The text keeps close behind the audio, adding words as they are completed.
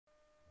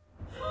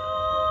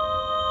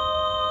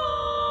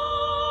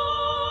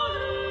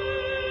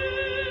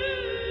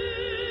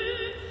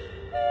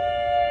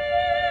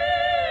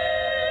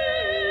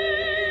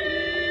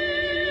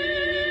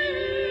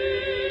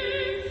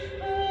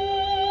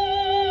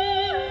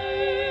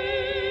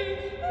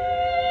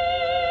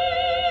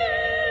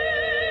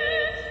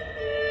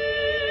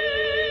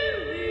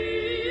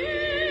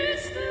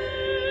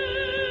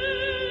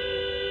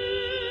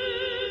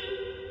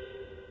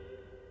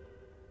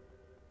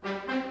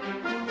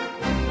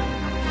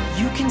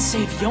You can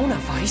save Yona,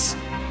 Vice.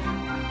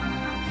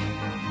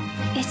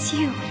 It's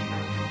you,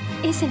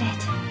 isn't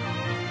it?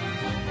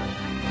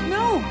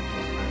 No!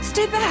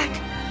 Stay back!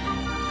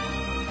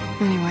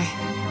 Anyway,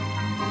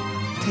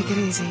 take it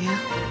easy, yeah?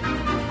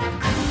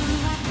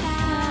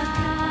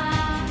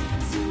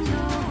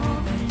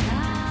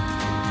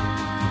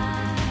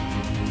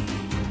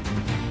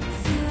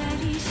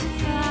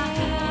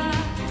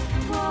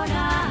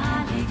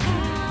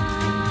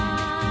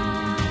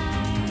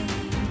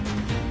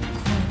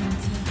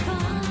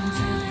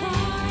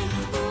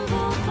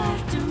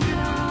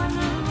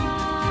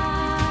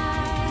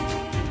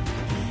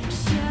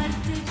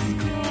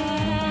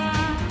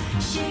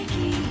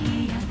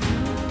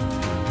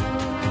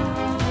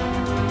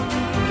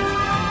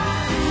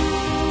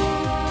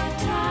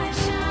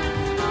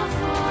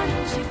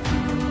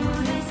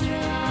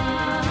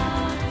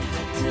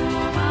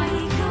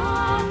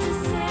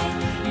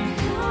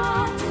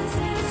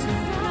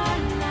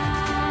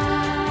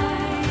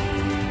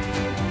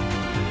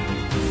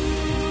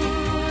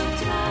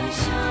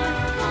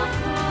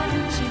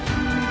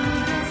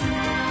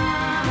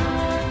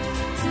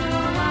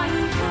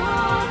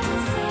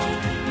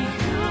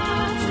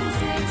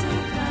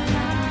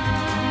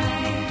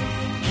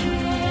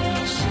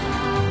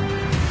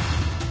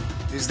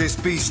 Is this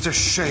beast a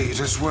shade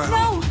as well?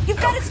 No!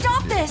 You've got to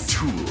stop this!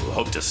 Titulo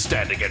hope to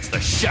stand against the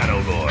Shadow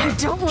Lord. I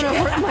don't want to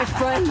hurt my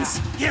friends.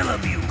 Kill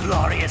him, you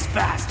glorious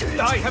bastard!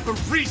 I have a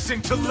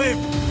reason to live!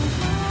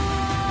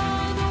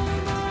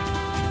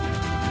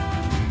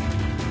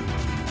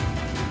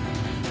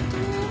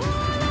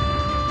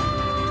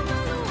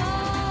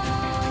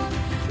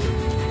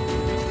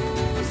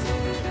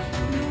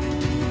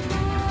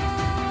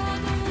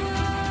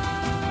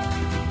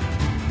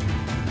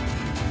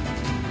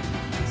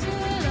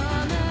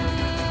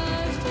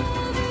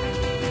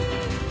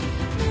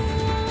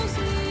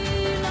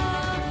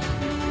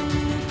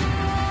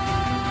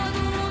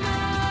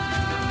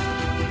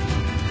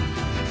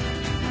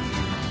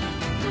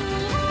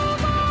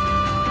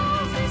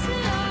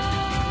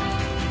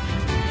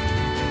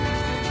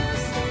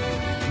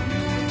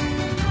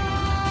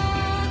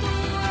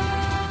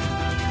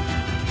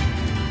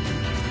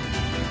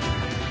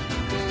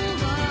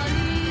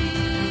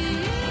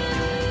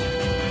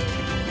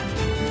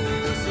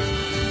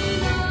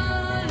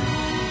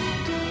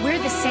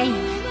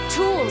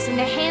 Tools in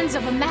the hands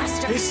of a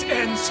master. This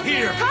ends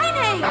here.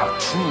 Kaine! Our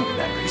true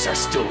memories are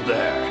still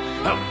there.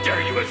 How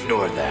dare you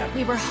ignore them?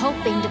 We were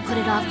hoping to put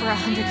it off for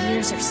 100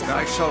 years or so.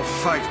 I shall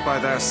fight by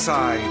their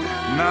side,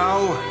 now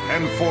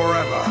and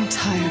forever. I'm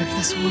tired of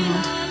this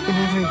world and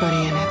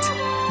everybody in it.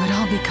 But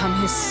I'll become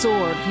his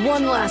sword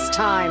one last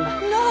time.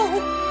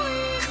 No!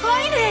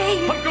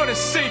 Kaine! I'm gonna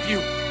save you!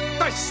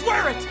 I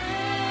swear it!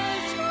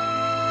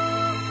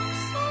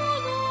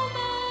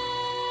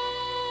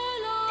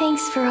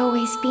 Thanks for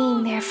always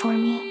being there for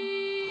me.